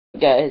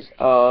guys?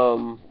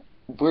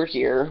 We're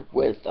here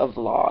with a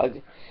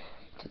vlog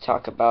to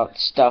talk about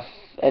stuff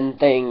and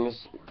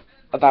things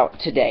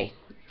about today.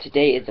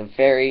 Today is a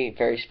very,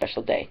 very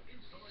special day.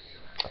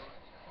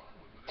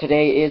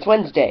 Today is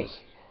Wednesday.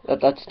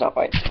 That's not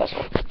why it's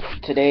special.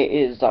 Today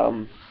is,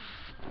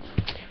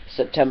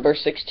 September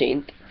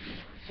 16th,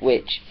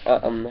 which,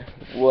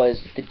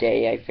 was the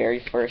day I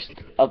very first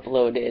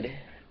uploaded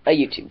a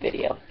YouTube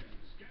video.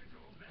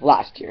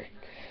 Last year.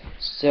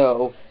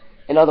 So,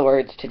 in other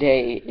words,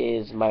 today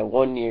is my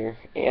 1 year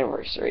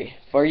anniversary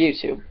for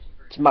YouTube.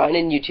 It's mine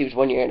and YouTube's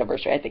 1 year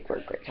anniversary. I think we're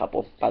a great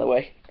couple, by the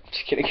way.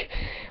 Just kidding.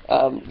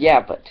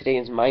 Yeah, but today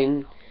is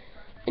mine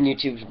and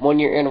YouTube's 1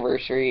 year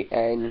anniversary,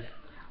 and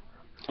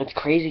it's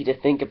crazy to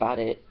think about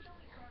it,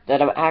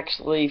 that I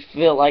actually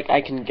feel like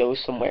I can go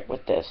somewhere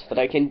with this, that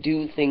I can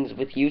do things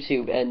with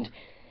YouTube, and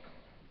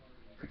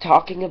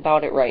talking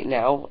about it right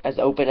now, as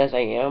open as I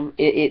am,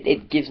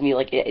 it gives me,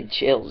 like, it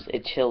chills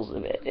a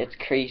bit. It's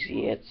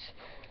crazy. It's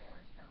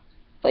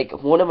like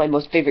one of my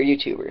most favorite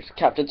YouTubers,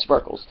 Captain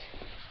Sparkles.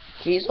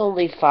 He's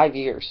only 5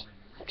 years.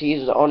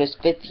 He's on his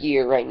 5th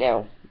year right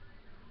now.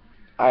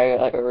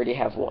 I already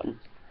have 1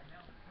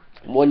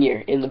 year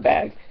in the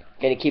bag.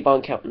 Gonna keep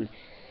on counting.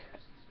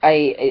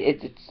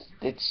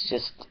 It's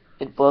just,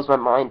 it blows my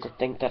mind to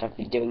think that I've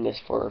been doing this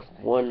for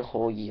 1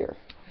 whole year.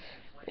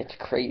 It's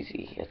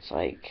crazy. It's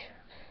like,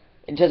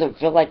 it doesn't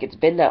feel like it's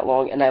been that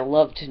long, and I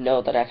love to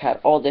know that I've had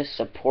all this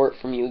support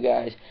from you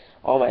guys,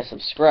 all my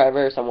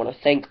subscribers. I want to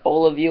thank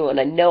all of you, and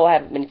I know I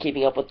haven't been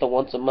keeping up with the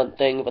once a month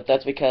thing, but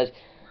that's because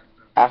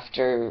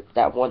after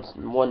that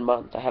 1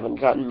 month, I haven't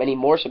gotten many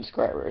more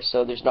subscribers,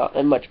 so there's not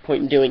much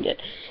point in doing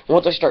it. And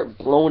once I start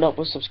blowing up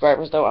with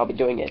subscribers, though, I'll be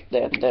doing it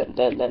then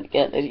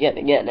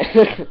again.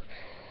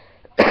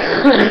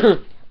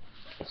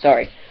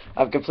 Sorry,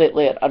 I'm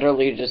completely and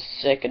utterly just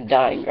sick and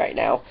dying right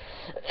now.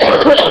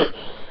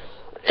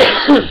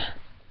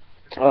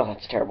 Oh,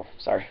 that's terrible.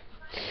 Sorry.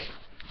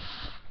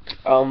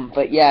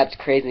 But yeah, it's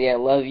crazy. I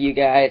love you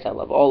guys. I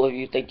love all of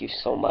you. Thank you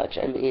so much.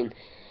 I mean,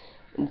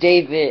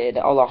 David,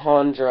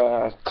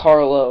 Alejandra,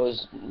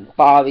 Carlos,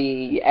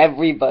 Bobby,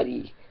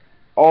 everybody,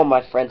 all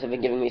my friends have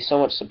been giving me so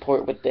much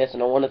support with this,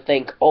 and I want to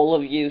thank all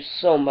of you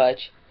so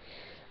much.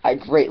 I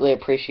greatly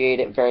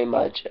appreciate it very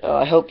much.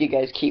 I hope you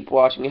guys keep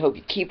watching. I hope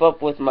you keep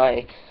up with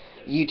my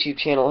YouTube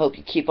channel. I hope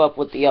you keep up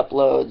with the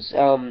uploads.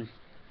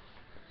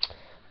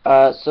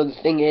 So the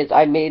thing is,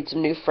 I made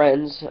some new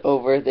friends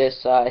over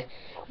this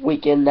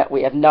weekend that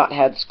we have not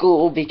had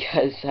school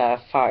because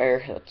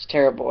fire. That's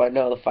terrible. I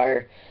know, the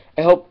fire.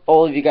 I hope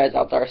all of you guys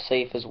out there are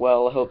safe as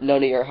well. I hope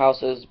none of your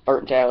houses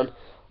burnt down.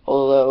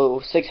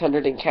 Although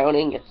 600 and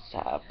counting, it's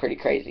pretty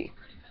crazy.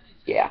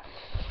 Yeah.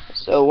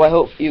 So I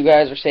hope you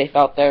guys are safe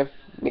out there.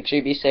 Make sure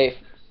you be safe.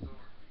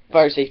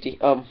 Fire safety.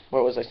 What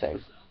was I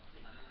saying?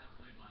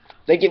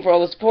 Thank you for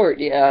all the support.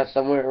 Yeah,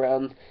 somewhere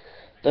around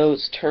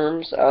those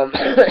terms. God,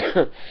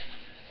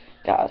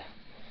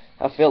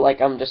 I feel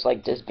like I'm just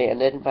like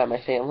disbanded by my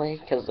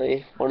family because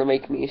they want to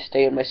make me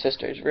stay in my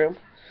sister's room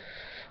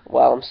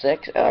while I'm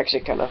sick. I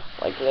actually kind of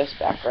like this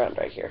background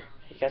right here.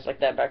 You guys like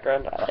that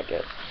background? I like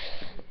it.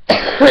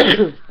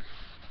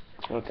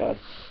 Oh God,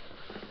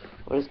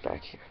 what is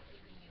back here?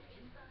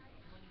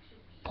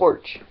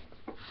 Porch.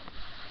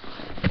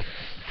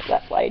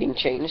 That lighting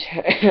change.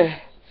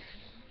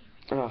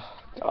 Oh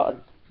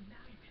God.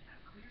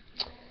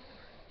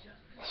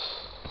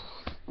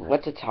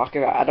 What to talk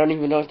about? I don't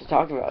even know what to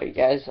talk about, you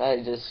guys.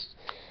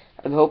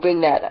 I'm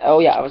hoping that, oh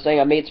yeah, I was saying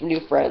I made some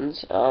new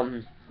friends.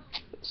 Some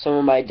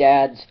of my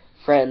dad's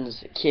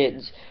friends,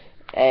 kids,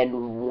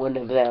 and one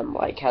of them,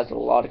 like, has a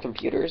lot of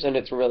computers, and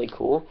it's really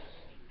cool.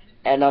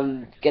 And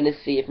I'm gonna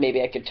see if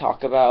maybe I could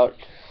talk about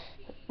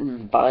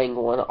buying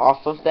one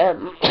off of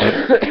them,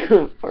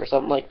 or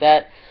something like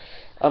that.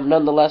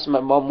 Nonetheless, my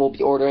mom will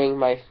be ordering,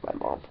 my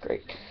mom,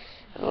 great.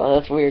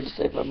 That's weird to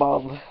say my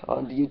mom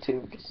on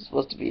YouTube, because it's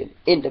supposed to be an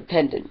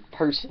independent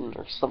person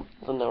or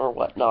something or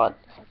whatnot.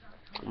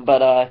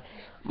 But,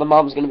 my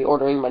mom's going to be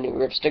ordering my new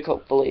ripstick,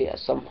 hopefully, at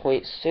some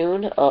point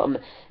soon. And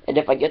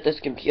if I get this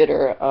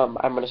computer, I'm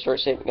going to start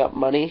saving up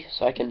money,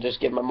 so I can just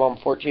give my mom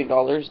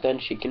 $14, then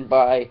she can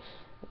buy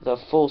the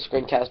full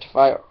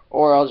Screencastify,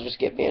 or I'll just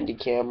get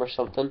Bandicam or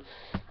something.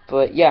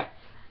 But, yeah.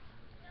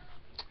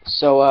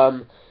 So, I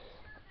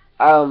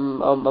don't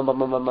know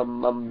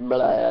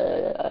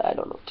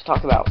what to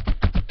talk about.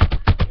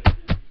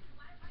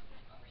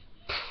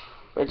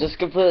 It just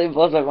completely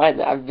blows my mind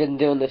that I've been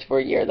doing this for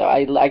a year, though.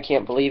 I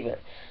can't believe it.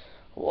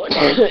 1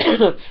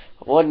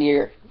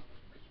 year.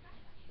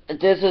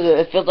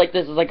 It feels like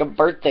this is like a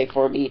birthday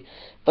for me,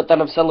 but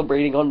then I'm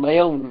celebrating on my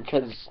own,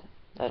 because,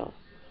 I don't.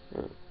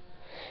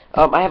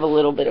 I have a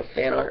little bit of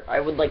fan art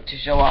I would like to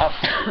show off.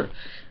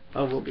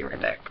 We'll be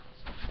right back.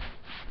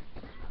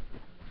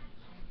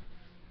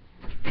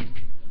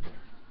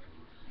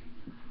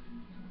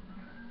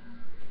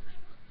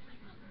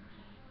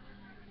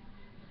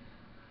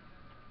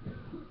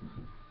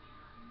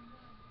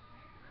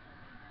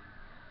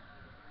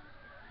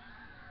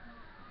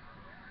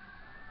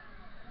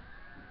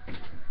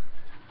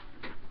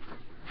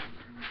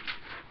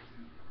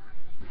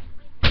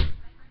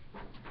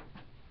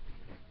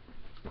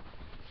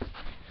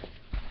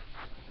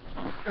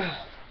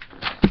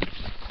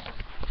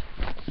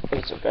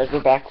 Guys,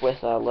 we're back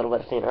with a little bit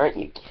of fan art.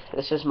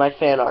 This is my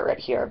fan art right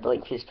here, a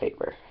blank piece of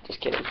paper.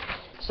 Just kidding.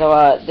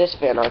 So, this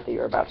fan art that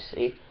you're about to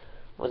see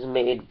was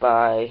made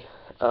by,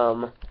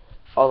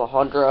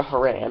 Alejandra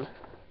Haran.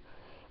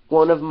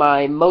 One of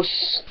my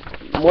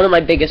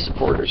biggest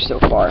supporters so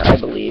far, I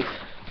believe.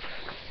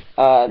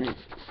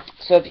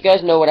 So if you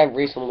guys know what I've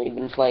recently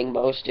been playing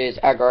most is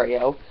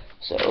Agar.io.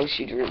 So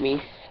she drew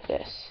me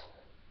this.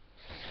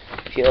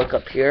 If you look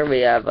up here,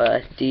 we have,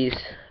 these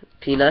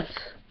peanuts.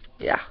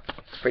 Yeah,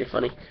 it's pretty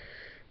funny.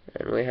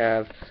 And we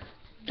have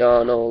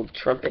Donald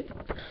Trumpet.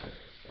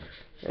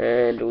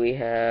 And we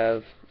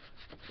have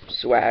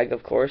swag,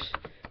 of course.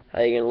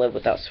 How you gonna live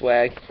without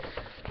swag?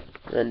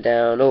 And then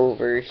down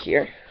over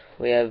here,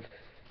 we have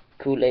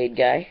Kool-Aid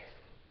guy.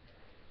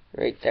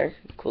 Right there,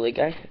 Kool-Aid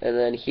guy. And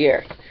then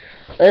here,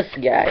 this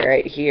guy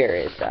right here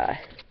is,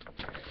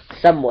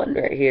 someone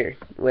right here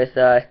with,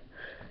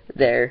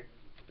 their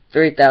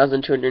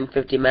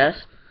 3,250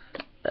 mass.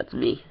 That's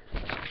me.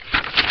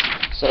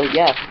 So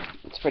yeah,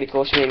 it's pretty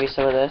cool. She made me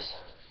some of this.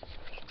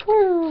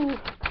 Woo!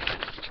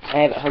 I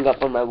have it hung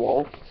up on my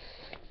wall.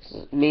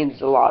 It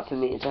means a lot to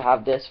me to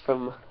have this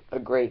from a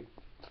great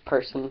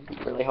person,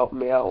 really helping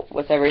me out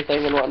with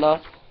everything and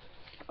whatnot.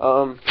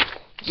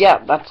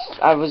 Yeah,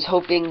 I was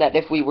hoping that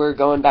if we were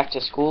going back to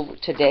school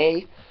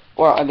today,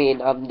 or I mean,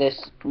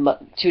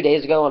 2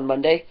 days ago on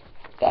Monday,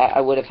 that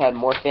I would have had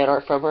more fan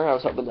art from her. I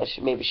was hoping that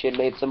maybe she had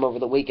made some over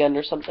the weekend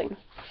or something.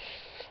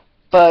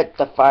 But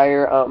the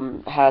fire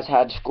has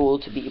had school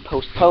to be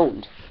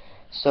postponed,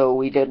 so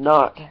we did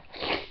not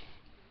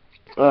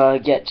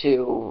get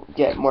to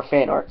get more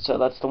fan art. So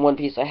that's the one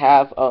piece I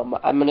have. I'm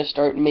gonna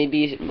start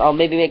I'll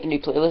maybe make a new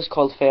playlist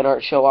called Fan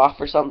Art Show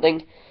Off or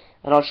something,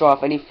 and I'll show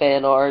off any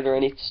fan art or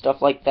any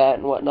stuff like that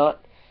and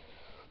whatnot.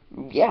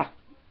 Yeah.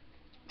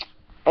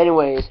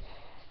 Anyways,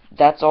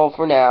 that's all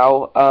for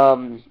now.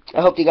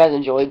 I hope you guys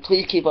enjoyed.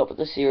 Please keep up with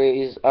the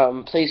series.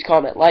 Please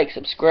comment, like,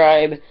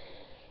 subscribe.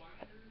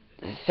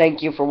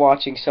 Thank you for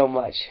watching so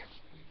much.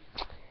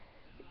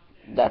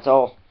 That's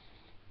all.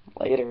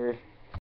 Later.